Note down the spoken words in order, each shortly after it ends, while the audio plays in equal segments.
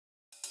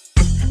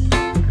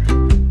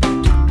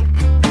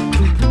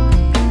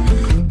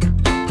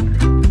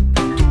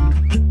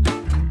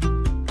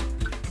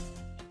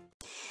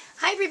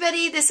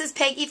everybody, this is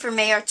Peggy from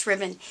May Arts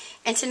Ribbon,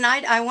 and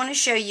tonight I want to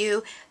show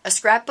you a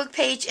scrapbook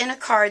page and a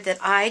card that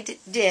I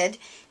did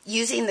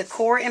using the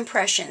Core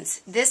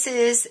Impressions. This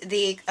is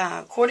the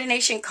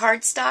Coordination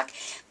cardstock,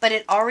 but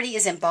it already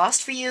is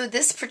embossed for you.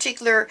 This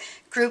particular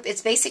group,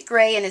 it's basic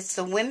gray, and it's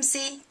the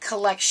Whimsy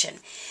Collection.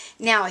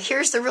 Now,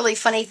 here's the really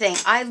funny thing.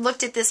 I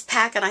looked at this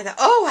pack and I thought,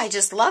 oh, I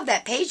just love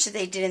that page that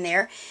they did in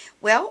there.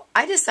 Well,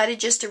 I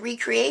decided just to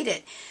recreate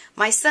it.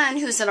 My son,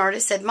 who's an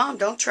artist, said, Mom,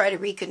 don't try to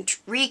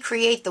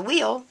recreate the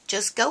wheel.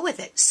 Just go with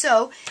it.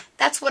 So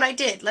that's what I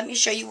did. Let me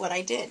show you what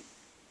I did.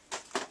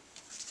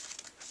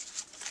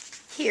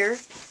 Here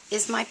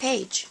is my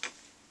page.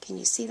 Can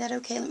you see that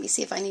okay? Let me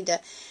see if I need to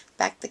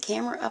back the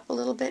camera up a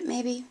little bit,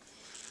 maybe.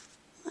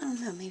 I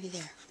don't know, maybe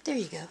there. There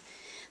you go.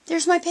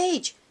 There's my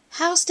page.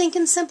 How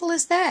stinking simple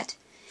is that?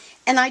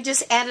 And I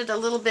just added a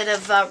little bit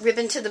of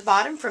ribbon to the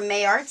bottom from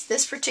May Arts.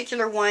 This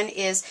particular one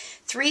is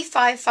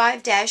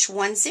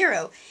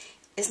 355-10.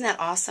 Isn't that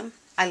awesome?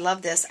 I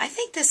love this. I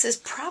think this is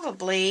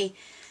probably,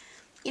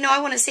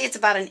 I want to say it's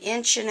about 1.5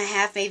 inches,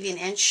 maybe 1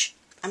 inch.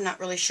 I'm not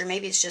really sure.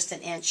 Maybe it's just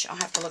 1 inch. I'll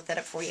have to look that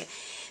up for you.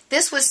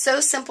 This was so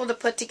simple to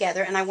put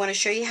together, and I want to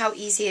show you how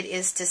easy it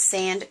is to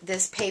sand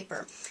this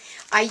paper.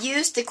 I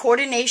used the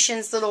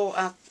Coredinations little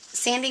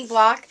sanding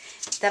block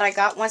that I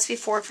got once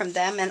before from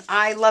them, and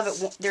I love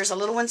it. There's a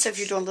little one, so if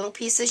you're doing little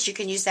pieces, you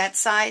can use that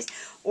size,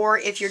 or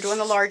if you're doing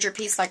the larger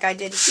piece like I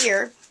did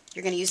here,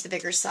 you're going to use the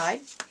bigger side.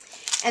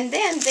 And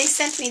then they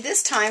sent me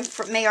this time,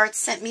 May Arts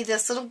sent me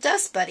this little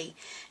dust buddy.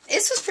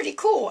 This was pretty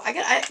cool. I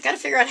got to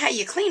figure out how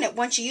you clean it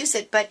once you use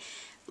it, but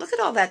look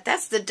at all that.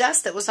 That's the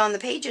dust that was on the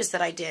pages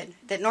that I did,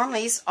 that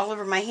normally is all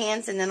over my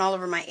hands and then all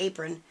over my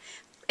apron.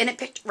 And it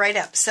picked right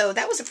up. So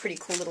that was a pretty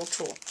cool little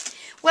tool.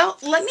 Well,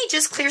 let me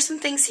just clear some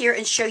things here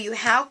and show you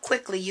how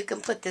quickly you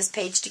can put this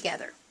page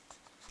together.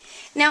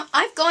 Now,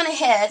 I've gone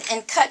ahead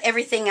and cut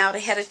everything out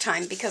ahead of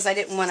time because I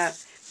didn't want to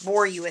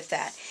bore you with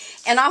that.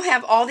 And I'll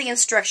have all the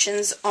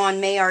instructions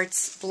on May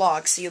Arts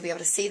blog, so you'll be able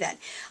to see that.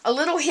 A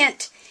little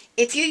hint,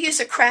 if you use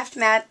a craft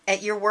mat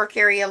at your work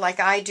area like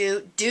I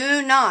do,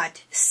 do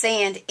not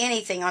sand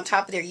anything on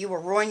top of there. You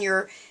will ruin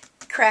your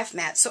craft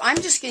mat. So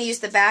I'm just going to use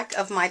the back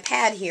of my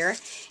pad here,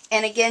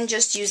 and again,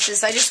 just use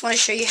this. I just want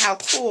to show you how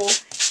cool,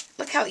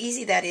 look how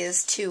easy that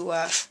is to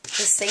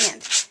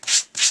sand.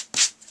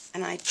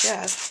 And I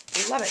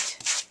just love it.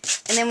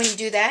 And then when you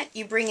do that,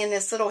 you bring in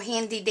this little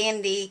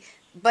handy-dandy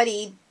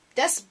buddy,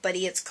 dust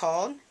buddy it's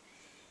called.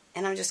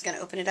 And I'm just going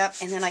to open it up,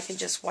 and then I can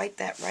just wipe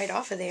that right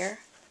off of there.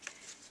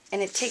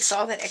 And it takes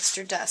all that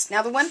extra dust.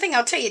 Now, the one thing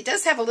I'll tell you, it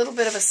does have a little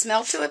bit of a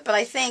smell to it, but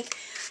I think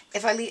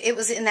if I leave, it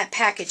was in that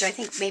package, I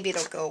think maybe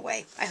it'll go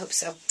away. I hope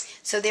so.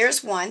 So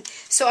there's one.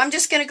 So I'm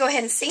just going to go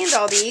ahead and sand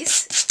all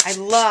these. I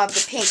love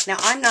the pink. Now,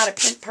 I'm not a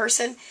pink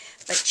person,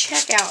 but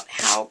check out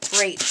how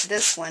great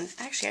this one.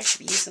 Actually, I should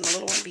be using the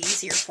little one. It'd be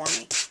easier for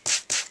me.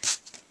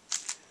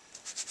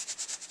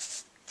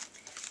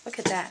 Look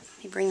at that.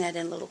 Let me bring that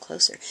in a little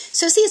closer.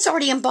 So see, it's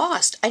already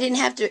embossed. I didn't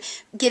have to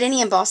get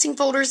any embossing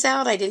folders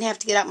out. I didn't have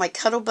to get out my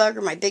Cuttlebug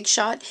or my Big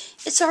Shot.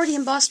 It's already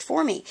embossed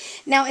for me.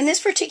 Now, in this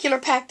particular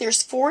pack,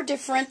 there's 4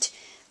 different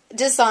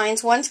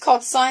designs. One's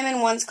called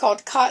Simon, one's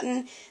called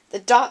Cotton, the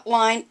Dot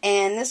Line,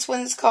 and this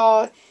one's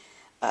called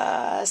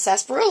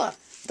Sarsaparilla.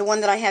 The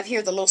one that I have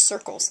here, the little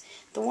circles.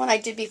 The one I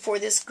did before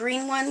this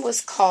green one was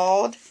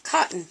called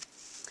Cotton.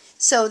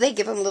 So they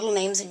give them little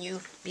names, and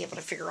you'll be able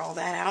to figure all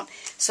that out.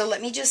 So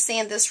let me just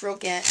sand this real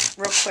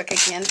quick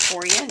again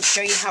for you and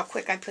show you how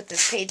quick I put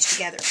this page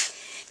together.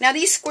 Now,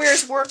 these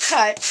squares were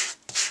cut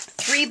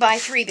 3 by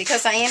 3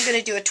 because I am going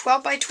to do a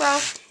 12 by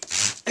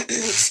 12.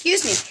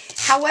 Excuse me.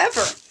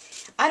 However,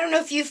 I don't know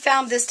if you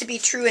found this to be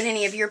true in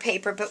any of your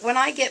paper, but when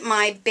I get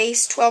my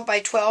base 12 by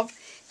 12,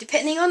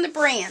 depending on the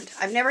brand,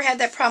 I've never had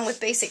that problem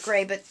with basic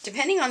gray, but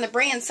depending on the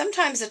brand,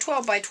 sometimes a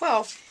 12 by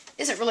 12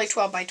 isn't really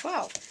 12 by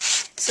 12.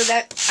 So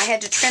that I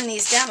had to trim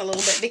these down a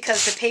little bit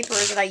because the paper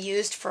that I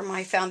used for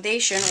my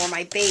foundation or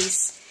my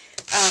base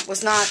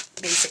was not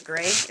basic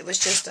gray. It was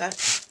just a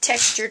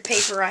textured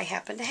paper I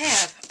happen to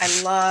have. I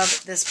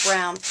love this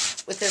brown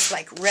with this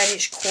like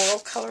reddish coral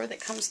color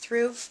that comes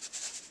through.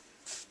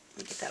 Let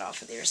me get that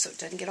off of there so it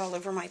doesn't get all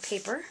over my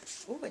paper.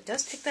 Oh, it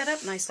does pick that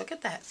up nice. Look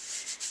at that.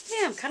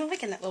 Yeah, I'm kind of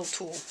liking that little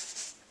tool.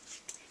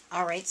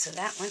 Alright, so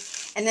that one.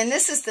 And then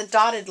this is the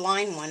dotted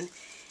line one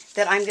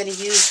that I'm going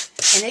to use,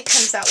 and it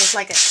comes out with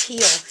like a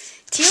teal.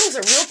 Teal is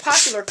a real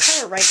popular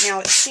color right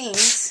now, it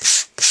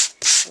seems.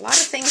 A lot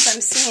of things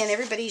I'm seeing,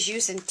 everybody's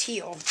using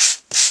teal.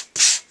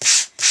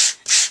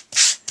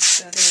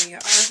 So there you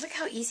are. Look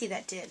how easy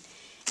that did.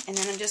 And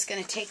then I'm just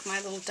going to take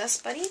my little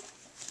dust buddy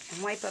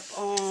and wipe up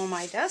all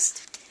my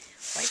dust.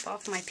 Wipe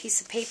off my piece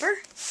of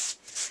paper.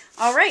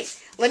 Alright,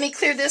 let me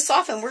clear this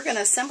off, and we're going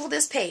to assemble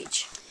this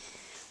page.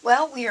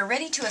 Well, we are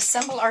ready to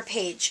assemble our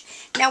page.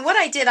 Now, what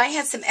I did, I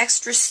had some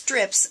extra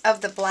strips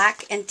of the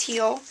black and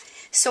teal,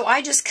 so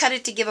I just cut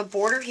it to give a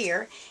border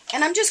here.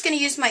 And I'm just going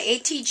to use my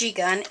ATG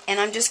gun,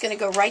 and I'm just going to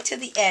go right to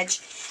the edge.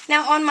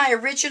 Now, on my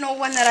original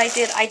one that I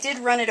did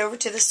run it over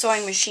to the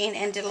sewing machine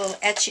and did a little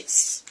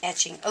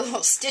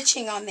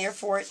stitching on there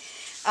for it.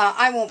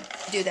 I won't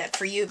do that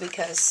for you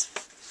because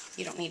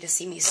you don't need to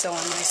see me sew on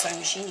my sewing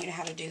machine. You know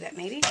how to do that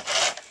maybe.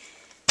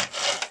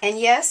 And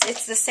yes,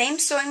 it's the same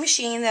sewing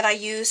machine that I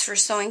use for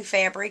sewing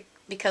fabric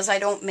because I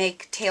don't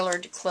make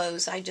tailored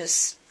clothes. I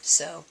just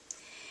sew.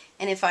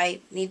 And if I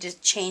need to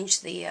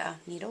change the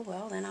needle,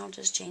 well, then I'll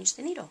just change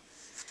the needle.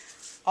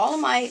 All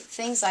of my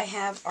things I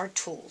have are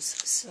tools.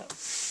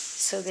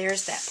 So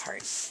there's that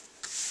part.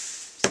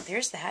 So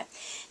there's that.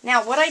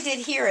 Now, what I did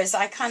here is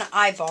I kind of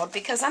eyeballed,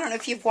 because I don't know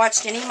if you've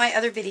watched any of my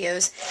other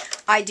videos,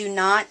 I do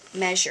not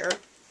measure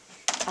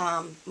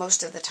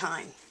most of the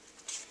time.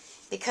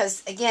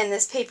 Because, again,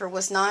 this paper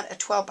was not a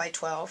 12 by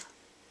 12.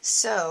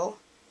 So,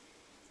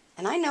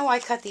 and I know I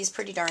cut these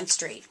pretty darn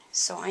straight.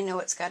 So I know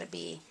it's got to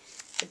be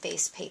the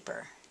base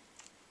paper.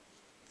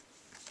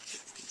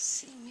 Let's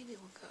see, maybe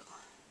we'll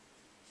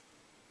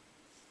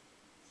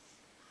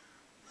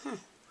go.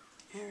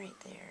 All right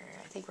there.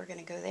 I think we're going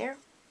to go there.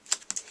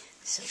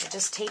 So we'll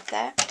just tape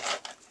that.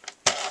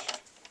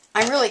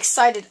 I'm really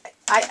excited.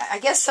 I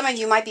guess some of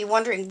you might be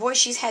wondering, boy,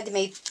 she's had to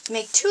make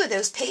 2 of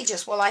those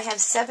pages. Well, I have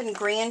 7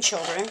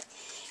 grandchildren.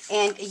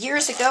 And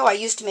years ago, I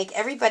used to make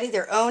everybody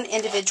their own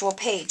individual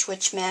page,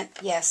 which meant,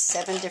 yes,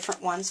 7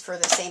 different ones for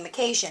the same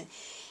occasion.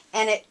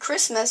 And at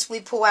Christmas, we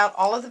pull out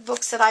all of the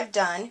books that I've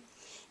done,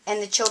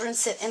 and the children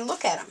sit and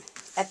look at them,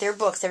 at their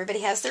books.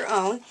 Everybody has their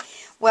own.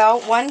 Well,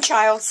 one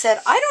child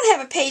said, I don't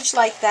have a page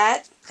like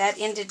that. That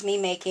ended me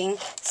making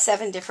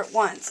 7 different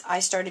ones. I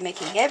started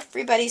making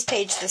everybody's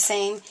page the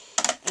same,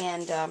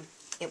 and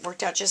it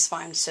worked out just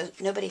fine, so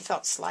nobody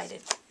felt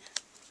slighted.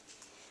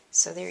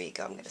 So there you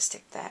go. I'm going to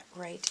stick that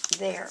right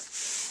there.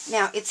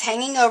 Now, it's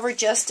hanging over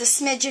just a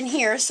smidgen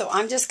here, so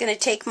I'm just going to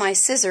take my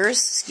scissors,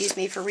 excuse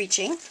me for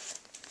reaching,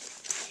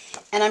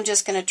 and I'm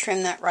just going to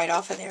trim that right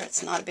off of there.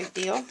 It's not a big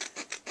deal.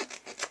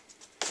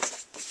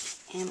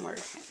 And we're going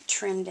to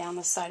trim down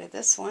the side of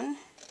this one.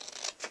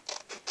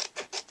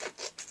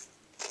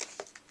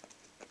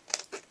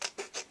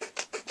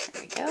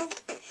 There we go.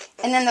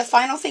 And then the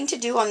final thing to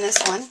do on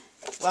this one,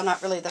 well,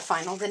 not really the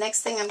final. The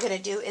next thing I'm going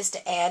to do is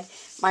to add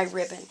my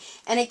ribbon.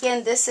 And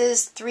again, this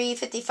is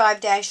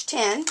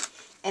 355-10,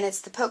 and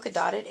it's the polka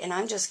dotted, and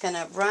I'm just going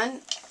to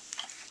run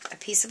a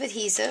piece of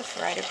adhesive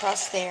right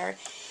across there.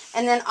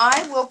 And then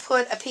I will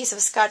put a piece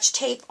of Scotch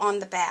tape on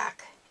the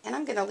back. And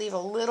I'm going to leave a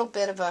little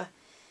bit of a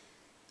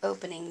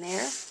opening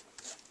there,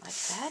 like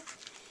that.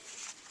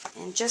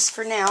 And just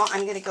for now,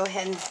 I'm going to go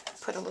ahead and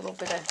put a little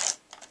bit of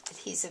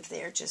adhesive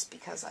there just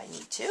because I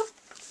need to.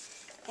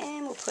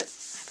 And we'll put,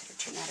 I better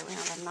turn that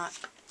around, I'm not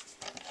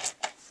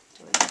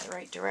doing it the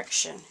right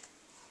direction.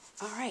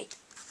 Alright,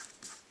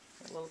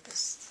 a little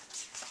bit.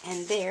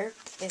 And there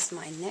is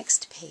my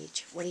next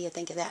page. What do you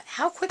think of that?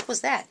 How quick was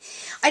that?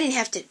 I didn't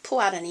have to pull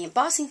out any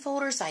embossing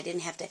folders. I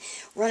didn't have to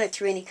run it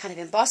through any kind of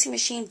embossing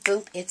machine.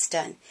 Boom, it's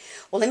done.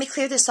 Well, let me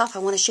clear this off. I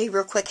want to show you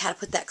real quick how to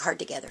put that card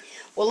together.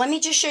 Well, let me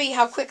just show you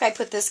how quick I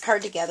put this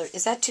card together.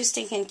 Is that too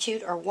stinking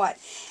cute or what?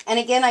 And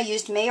again, I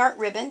used Mayart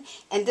ribbon,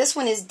 and this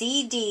one is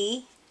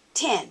DD10,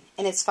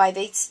 and it's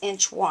 5/8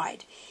 inch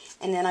wide.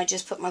 And then I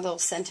just put my little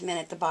sentiment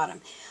at the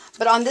bottom.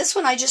 But on this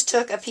one, I just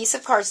took a piece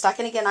of cardstock,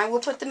 and again, I will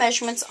put the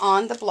measurements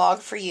on the blog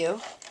for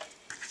you.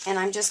 And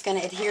I'm just going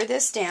to adhere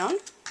this down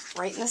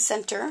right in the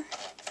center.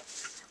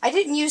 I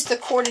didn't use the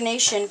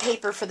coordination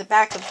paper for the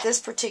back of this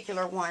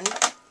particular one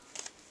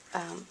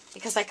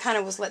because I kind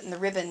of was letting the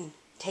ribbon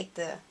take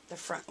the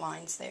front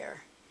lines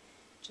there.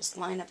 Just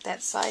line up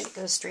that side. It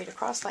goes straight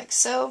across like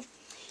so.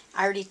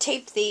 I already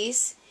taped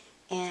these.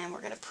 And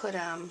we're going to put,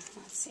 let's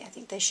see, I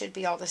think they should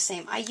be all the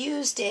same. I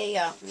used a,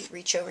 let me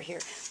reach over here,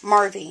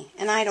 Marvy,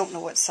 and I don't know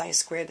what size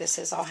square this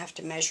is. I'll have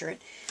to measure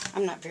it.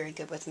 I'm not very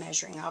good with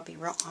measuring, I'll be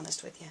real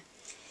honest with you.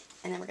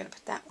 And then we're going to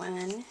put that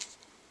one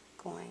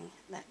going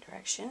that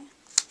direction.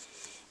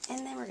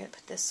 And then we're going to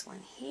put this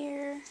one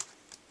here,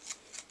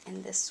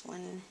 and this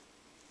one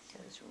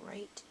goes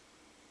right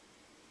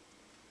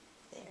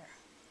there,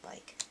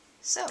 like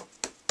so.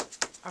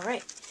 All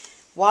right.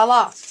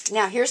 Voila.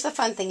 Now, here's the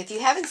fun thing. If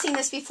you haven't seen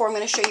this before, I'm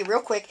going to show you real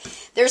quick.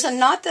 There's a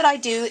knot that I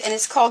do, and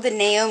it's called the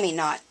Naomi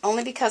knot,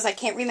 only because I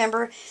can't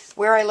remember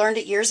where I learned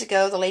it years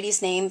ago, the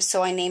lady's name,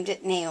 so I named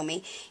it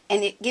Naomi.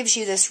 And it gives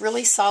you this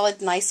really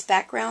solid, nice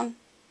background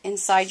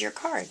inside your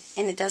card.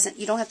 And it doesn't,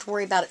 you don't have to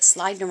worry about it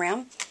sliding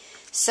around.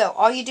 So,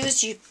 all you do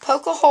is you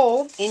poke a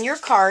hole in your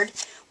card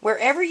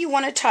wherever you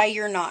want to tie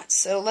your knot.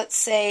 So, let's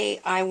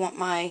say I want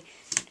my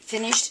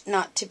finished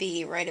knot to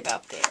be right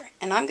about there.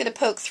 And I'm going to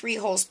poke 3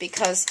 holes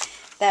because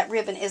that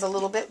ribbon is a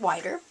little bit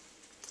wider.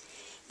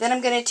 Then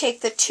I'm going to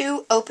take the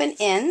 2 open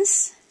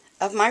ends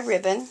of my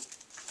ribbon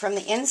from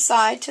the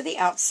inside to the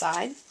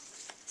outside,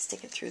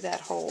 stick it through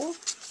that hole.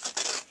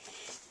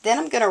 Then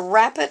I'm going to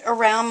wrap it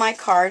around my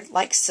card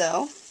like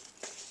so,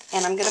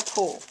 and I'm going to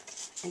pull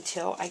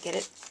until I get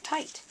it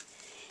tight.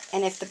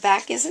 And if the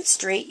back isn't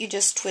straight, you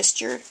just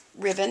twist your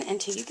ribbon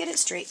until you get it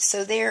straight.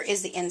 So there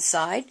is the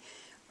inside.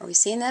 Are we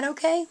seeing that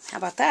okay? How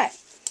about that?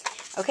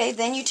 Okay,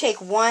 then you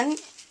take one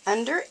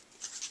under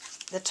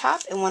the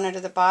top and one under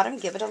the bottom,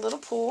 give it a little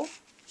pull,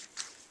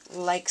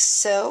 like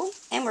so,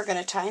 and we're going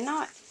to tie a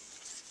knot.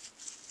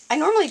 I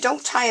normally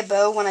don't tie a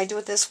bow when I do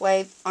it this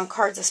way, on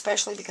cards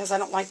especially, because I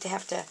don't like to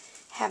have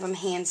them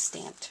hand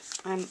stamped.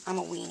 I'm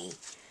a weenie.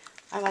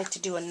 I like to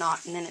do a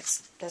knot, and then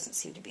it doesn't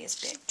seem to be as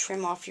big.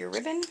 Trim off your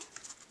ribbon.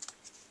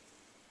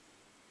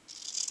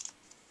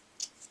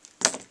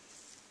 There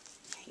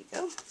you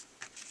go.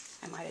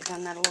 I might have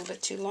done that a little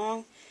bit too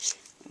long.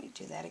 Let me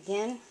do that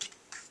again.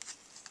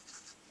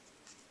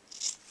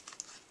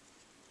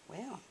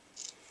 Well,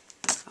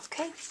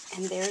 okay,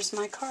 and there's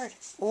my card.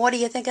 What do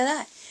you think of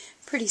that?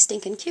 Pretty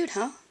stinking cute,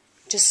 huh?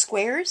 Just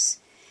squares.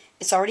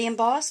 It's already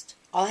embossed.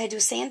 All I had to do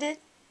was sand it,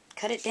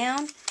 cut it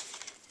down,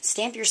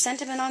 stamp your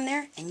sentiment on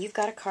there, and you've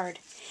got a card.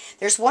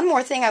 There's one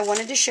more thing I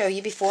wanted to show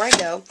you before I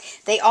go.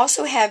 They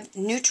also have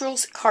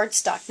neutrals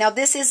cardstock. Now,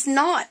 this is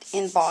not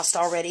embossed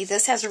already.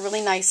 This has a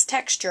really nice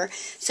texture,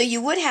 so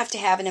you would have to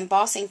have an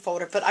embossing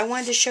folder, but I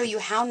wanted to show you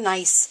how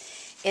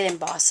nice it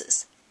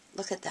embosses.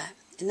 Look at that.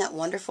 Isn't that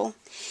wonderful?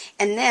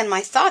 And then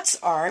my thoughts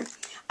are,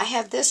 I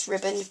have this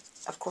ribbon,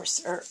 of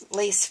course, or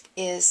lace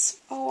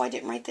is, oh, I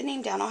didn't write the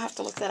name down. I'll have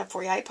to look that up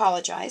for you. I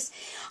apologize.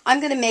 I'm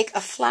going to make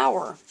a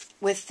flower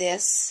with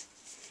this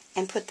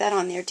and put that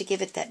on there to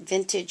give it that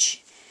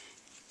vintage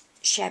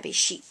shabby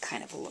chic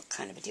kind of a look,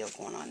 kind of a deal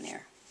going on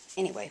there.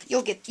 Anyway,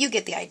 you get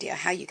the idea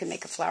how you can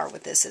make a flower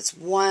with this. It's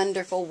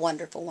wonderful,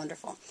 wonderful,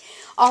 wonderful.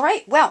 All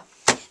right, well,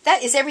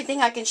 that is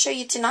everything I can show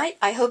you tonight.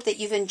 I hope that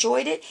you've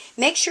enjoyed it.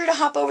 Make sure to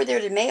hop over there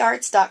to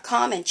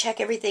mayarts.com and check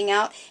everything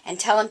out and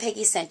tell them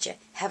Peggy sent you.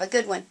 Have a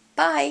good one.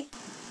 Bye.